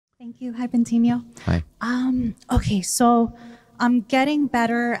Thank you. Hi, Bentinho. Hi. Okay, so I'm getting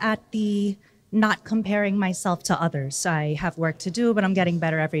better at the not comparing myself to others. I have work to do, but I'm getting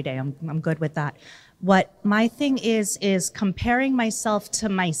better every day. I'm good with that. What my thing is comparing myself to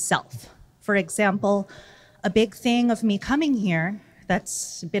myself. For example, a big thing of me coming here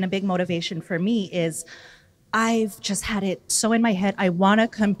that's been a big motivation for me is I've just had it so in my head, I want to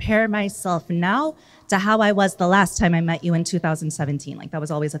compare myself now to how I was the last time I met you in 2017. Like that was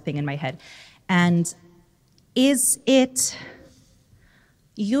always a thing in my head. And is it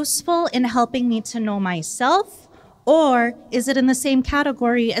useful in helping me to know myself, or is it in the same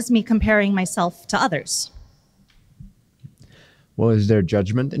category as me comparing myself to others? Well, is there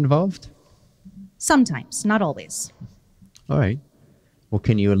judgment involved? Sometimes, not always. All right. Well,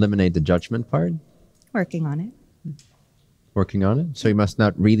 can you eliminate the judgment part? Working on it. Working on it? So you must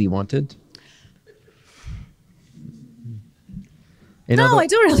not really want it? No, I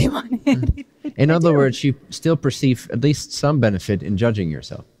do really want it. In other words, you still perceive at least some benefit in judging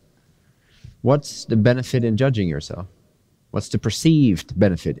yourself. What's the benefit in judging yourself? What's the perceived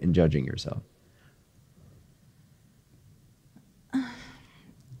benefit in judging yourself?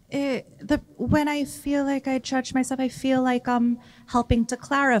 When I feel like I judge myself, I feel like I'm helping to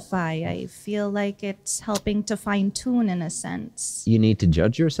clarify. I feel like it's helping to fine tune in a sense. You need to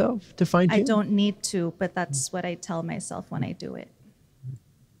judge yourself to fine tune? I don't need to, but that's what I tell myself when I do it.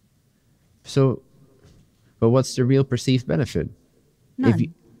 So, but what's the real perceived benefit?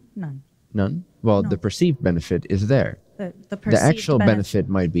 None. None. None? Well, No. the perceived benefit is there. The actual benefit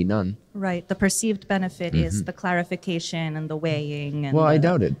might be none. Right. The perceived benefit is the clarification and the weighing. And well, I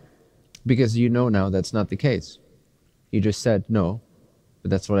doubt it. Because you know now that's not the case. You just said no, but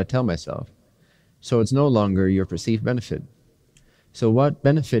that's what I tell myself. So it's no longer your perceived benefit. So what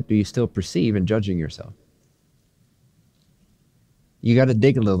benefit do you still perceive in judging yourself? You got to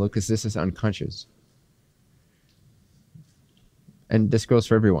dig a little because this is unconscious. And this goes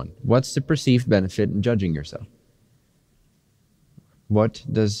for everyone. What's the perceived benefit in judging yourself? What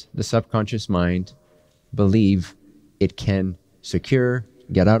does the subconscious mind believe it can secure,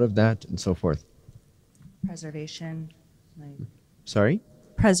 get out of that, and so forth? Preservation. Sorry?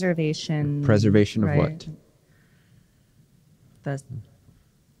 Preservation. Preservation of right. what?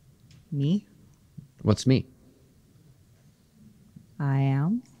 Me? What's me? I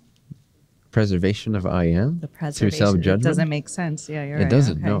am. Preservation of I am? The preservation. Through self-judgment? It doesn't make sense. Yeah, you're right. It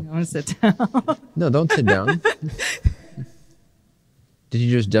doesn't, okay. no. I'm going to sit down. No, don't sit down. Did you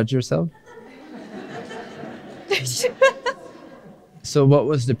just judge yourself? So what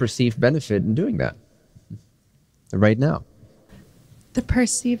was the perceived benefit in doing that? Right now? The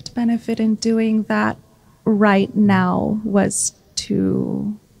perceived benefit in doing that right now was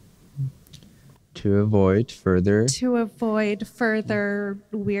to avoid further... To avoid further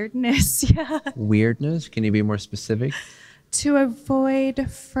weirdness, yeah. Weirdness? Can you be more specific? To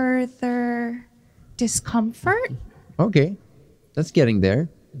avoid further discomfort. Okay, that's getting there.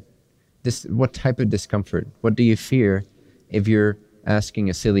 What type of discomfort? What do you fear if you're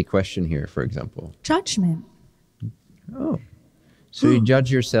asking a silly question here, for example? Judgment. Oh, so you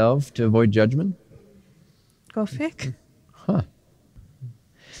judge yourself to avoid judgment? Go fig. Huh.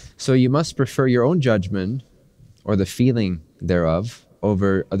 So you must prefer your own judgment or the feeling thereof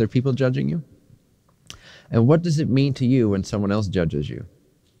over other people judging you? And what does it mean to you when someone else judges you?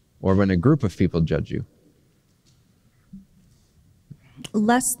 Or when a group of people judge you?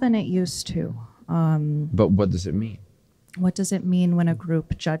 Less than it used to. But what does it mean? What does it mean when a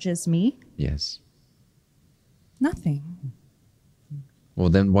group judges me? Yes. Nothing. Well,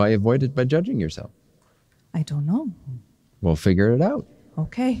 then why avoid it by judging yourself? I don't know. Well, figure it out.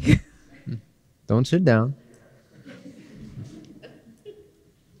 Okay. Don't sit down.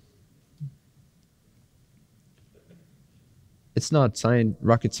 It's not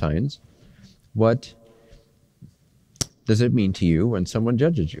rocket science. What does it mean to you when someone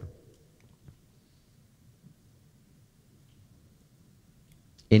judges you?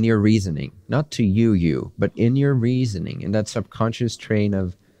 In your reasoning, not to you, but in your reasoning, in that subconscious train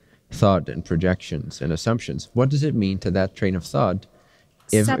of thought and projections and assumptions, what does it mean to that train of thought?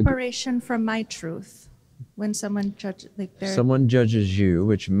 Separation from my truth. When someone judges, someone judges you,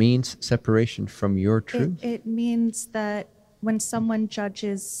 which means separation from your truth. It means that when someone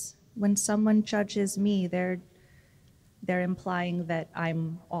judges me, they're implying that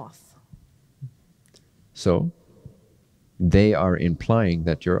I'm off. So they are implying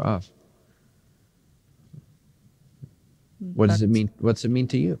that you're off. What does it mean? What's it mean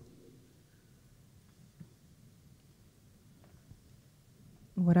to you?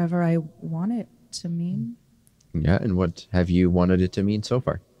 Whatever I want it to mean. Yeah, and what have you wanted it to mean so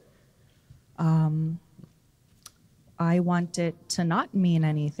far? I want it to not mean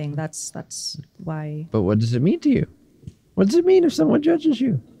anything. That's why. But what does it mean to you? What does it mean if someone judges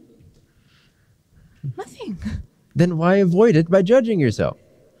you? Nothing. Then why avoid it by judging yourself?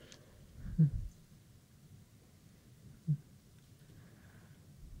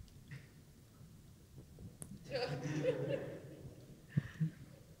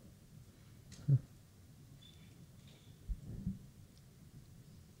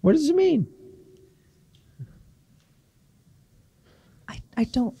 What does it mean? I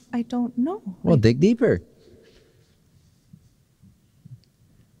don't know. Well, dig deeper.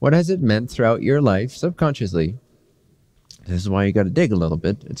 What has it meant throughout your life subconsciously? This is why you got to dig a little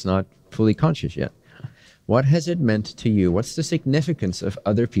bit. It's not fully conscious yet. What has it meant to you? What's the significance of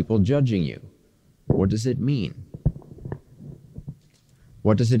other people judging you? What does it mean?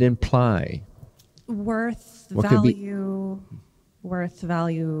 What does it imply? Worth, What could be-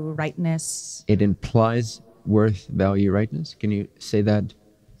 value, rightness. It implies worth, value, rightness. Can you say that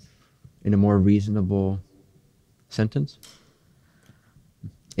in a more reasonable sentence?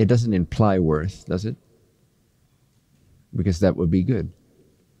 It doesn't imply worth, does it? Because that would be good.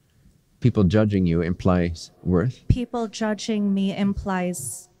 People judging you implies worth. People judging me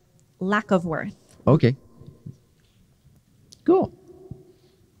implies lack of worth. Okay. Cool.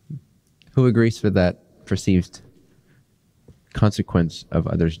 Who agrees with that perceived consequence of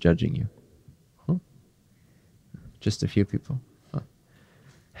others judging you? Huh? Just a few people. Huh.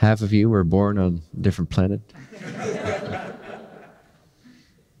 Half of you were born on a different planet.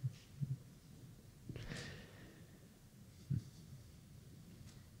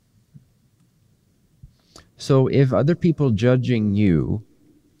 So if other people judging you,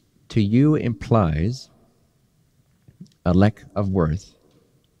 to you implies a lack of worth.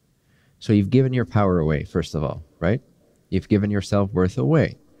 So you've given your power away, first of all, right? You've given your self-worth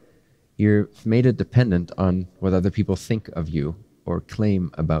away. You've made it dependent on what other people think of you or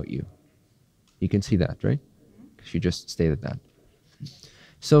claim about you. You can see that, right? Because you just stated that.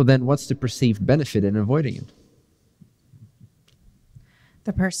 So then what's the perceived benefit in avoiding it?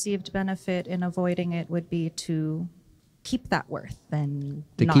 The perceived benefit in avoiding it would be to keep that worth and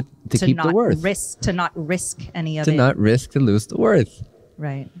To keep the worth. To not risk any of To it. not risk to lose the worth.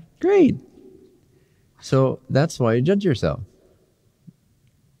 Right. Great. So that's why you judge yourself.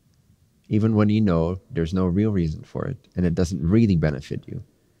 Even when you know there's no real reason for it and it doesn't really benefit you.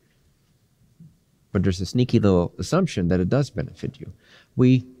 But there's a sneaky little assumption that it does benefit you.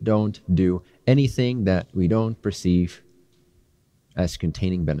 We don't do anything that we don't perceive as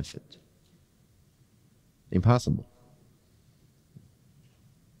containing benefit. Impossible.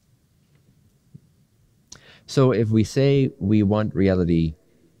 So if we say we want reality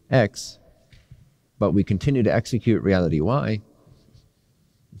X, but we continue to execute reality Y,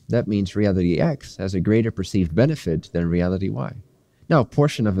 that means reality X has a greater perceived benefit than reality Y. Now, a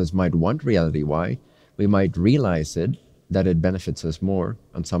portion of us might want reality Y. We might realize it, that it benefits us more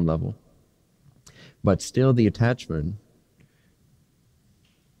on some level. But still the attachment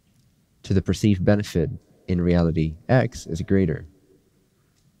to the perceived benefit in reality X is greater.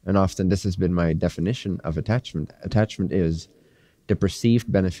 And often this has been my definition of attachment. Attachment is the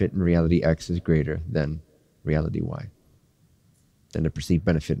perceived benefit in reality X is greater than reality Y. Than the perceived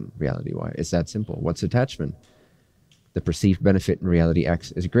benefit in reality Y. It's that simple. What's attachment? The perceived benefit in reality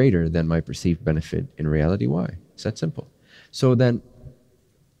X is greater than my perceived benefit in reality Y. It's that simple. So then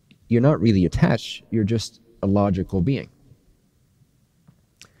you're not really attached, you're just a logical being.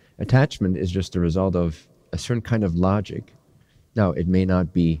 Attachment is just a result of a certain kind of logic. Now, it may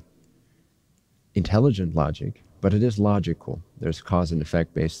not be intelligent logic, but it is logical. There's cause and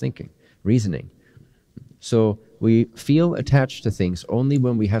effect based thinking, reasoning. So we feel attached to things only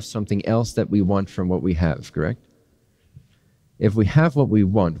when we have something else that we want from what we have, correct? If we have what we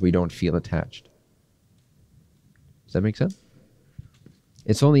want, we don't feel attached. Does that make sense?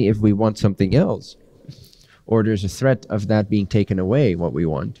 It's only if we want something else, or there's a threat of that being taken away, what we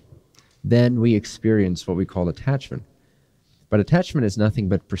want, then we experience what we call attachment. But attachment is nothing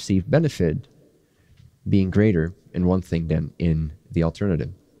but perceived benefit being greater in one thing than in the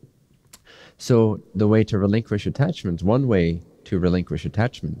alternative. So the way to relinquish attachments, one way to relinquish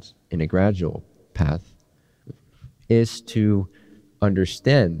attachments in a gradual path is to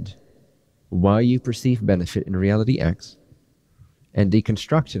understand why you perceive benefit in reality X and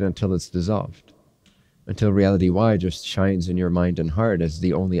deconstruct it until it's dissolved. Until reality Y just shines in your mind and heart as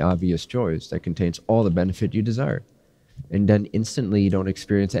the only obvious choice that contains all the benefit you desire. And then instantly you don't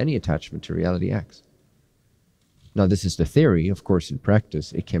experience any attachment to reality X. Now this is the theory. Of course, in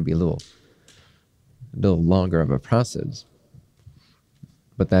practice, it can be a little longer of a process.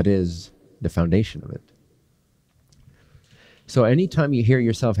 But that is the foundation of it. So anytime you hear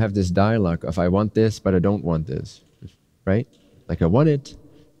yourself have this dialogue of I want this, but I don't want this, right? Like I want it,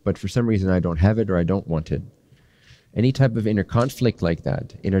 but for some reason I don't have it or I don't want it. Any type of inner conflict like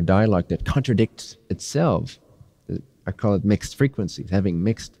that, inner dialogue that contradicts itself, I call it mixed frequencies, having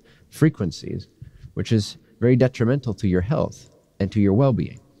mixed frequencies, which is very detrimental to your health and to your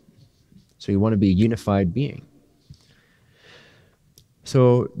well-being. So you want to be a unified being.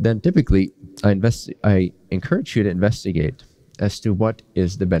 So then typically I encourage you to investigate as to what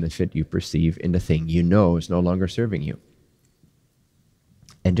is the benefit you perceive in the thing you know is no longer serving you.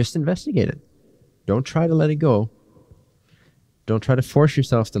 And just investigate it. Don't try to let it go. Don't try to force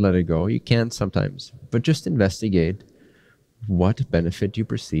yourself to let it go. You can sometimes, but just investigate what benefit you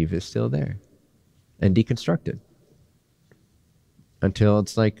perceive is still there and deconstruct it until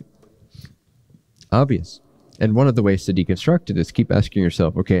it's like obvious. And one of the ways to deconstruct it is keep asking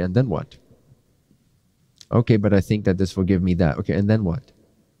yourself, okay, and then what? Okay, but I think that this will give me that. Okay, and then what?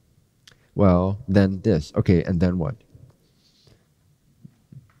 Well, then this. Okay, and then what?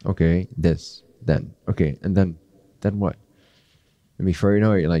 Okay, this, then. Okay, and then what? And before you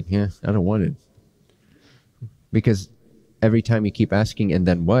know it, you're like, yeah, I don't want it. Because every time you keep asking, and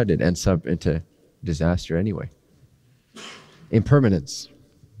then what, it ends up into disaster anyway. Impermanence.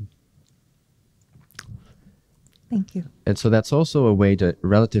 Thank you. And so that's also a way to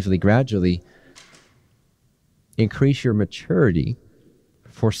relatively gradually increase your maturity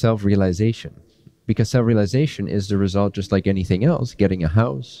for self-realization. Because self-realization is the result, just like anything else. Getting a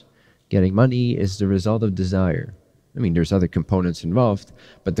house, getting money is the result of desire. I mean, there's other components involved,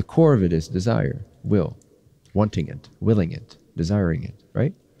 but the core of it is desire, will, wanting it, willing it, desiring it,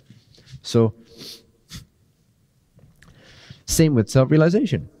 right? So, same with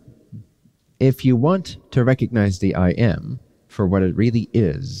self-realization. If you want to recognize the I am for what it really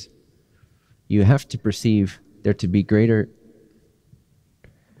is, you have to perceive there to be greater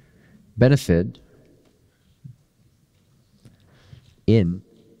benefit in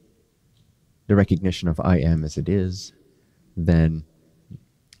the recognition of I am as it is than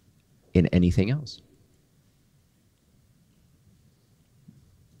in anything else.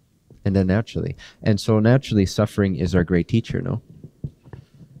 And then naturally. And so naturally suffering is our great teacher, no?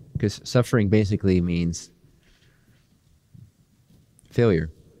 Because suffering basically means failure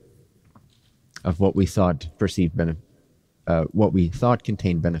of what we thought perceived benefit, what we thought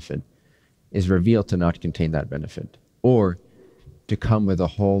contained benefit is revealed to not contain that benefit, or to come with a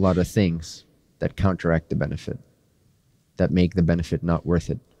whole lot of things that counteract the benefit, that make the benefit not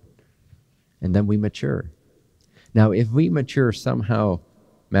worth it. And then we mature. Now, if we mature somehow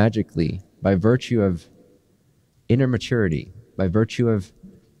magically by virtue of inner maturity, by virtue of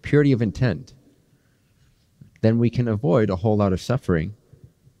purity of intent, then we can avoid a whole lot of suffering,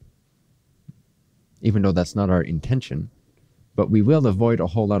 even though that's not our intention. But we will avoid a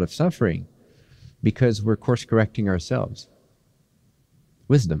whole lot of suffering because we're course correcting ourselves.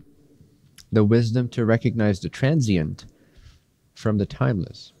 Wisdom. The wisdom to recognize the transient from the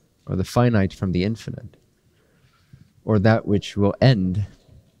timeless, or the finite from the infinite, or that which will end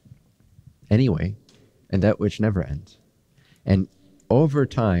anyway, and that which never ends. And over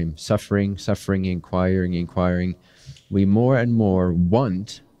time, suffering, inquiring, we more and more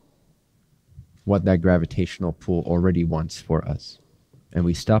want what that gravitational pull already wants for us. And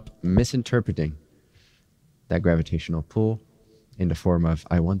we stop misinterpreting that gravitational pull in the form of,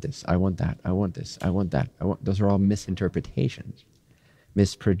 I want this, I want that, I want this, I want that. Those are all misinterpretations,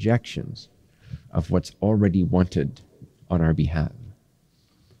 misprojections of what's already wanted on our behalf.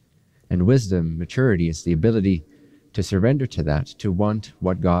 And wisdom, maturity, is the ability to surrender to that, to want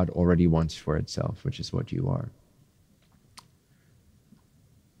what God already wants for itself, which is what you are.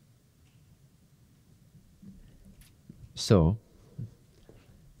 So,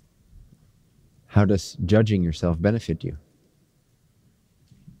 how does judging yourself benefit you?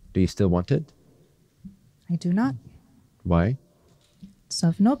 Do you still want it? I do not. Why? It's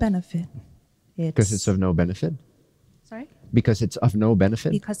of no benefit. Because it's of no benefit? Sorry? Because it's of no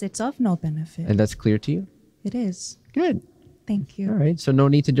benefit? Because it's of no benefit. And that's clear to you? It is. Good. Thank you. All right, so no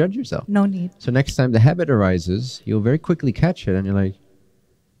need to judge yourself. No need. So next time the habit arises, you'll very quickly catch it and you're like,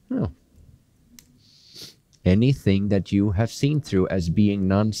 oh. Anything that you have seen through as being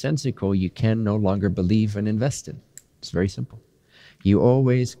nonsensical, you can no longer believe and invest in. It's very simple. You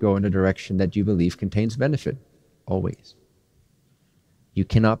always go in the direction that you believe contains benefit. Always. You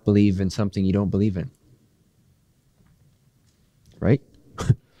cannot believe in something you don't believe in. Right?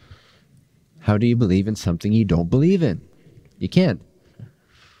 How do you believe in something you don't believe in? You can't.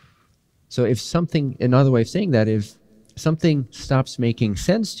 So if something, another way of saying that, if something stops making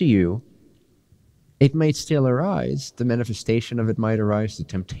sense to you, It might still arise, the manifestation of it might arise, the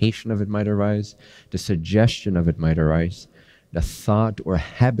temptation of it might arise, the suggestion of it might arise, the thought or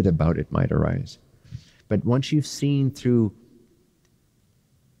habit about it might arise. But once you've seen through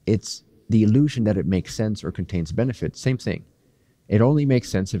the illusion that it makes sense or contains benefit, same thing. It only makes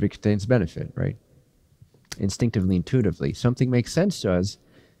sense if it contains benefit, right? Instinctively, intuitively. Something makes sense to us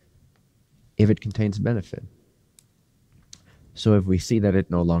if it contains benefit. So if we see that it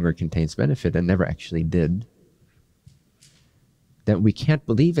no longer contains benefit and never actually did, then we can't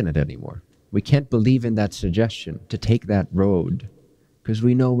believe in it anymore. We can't believe in that suggestion to take that road because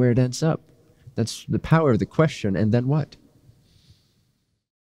we know where it ends up. That's the power of the question. And then what?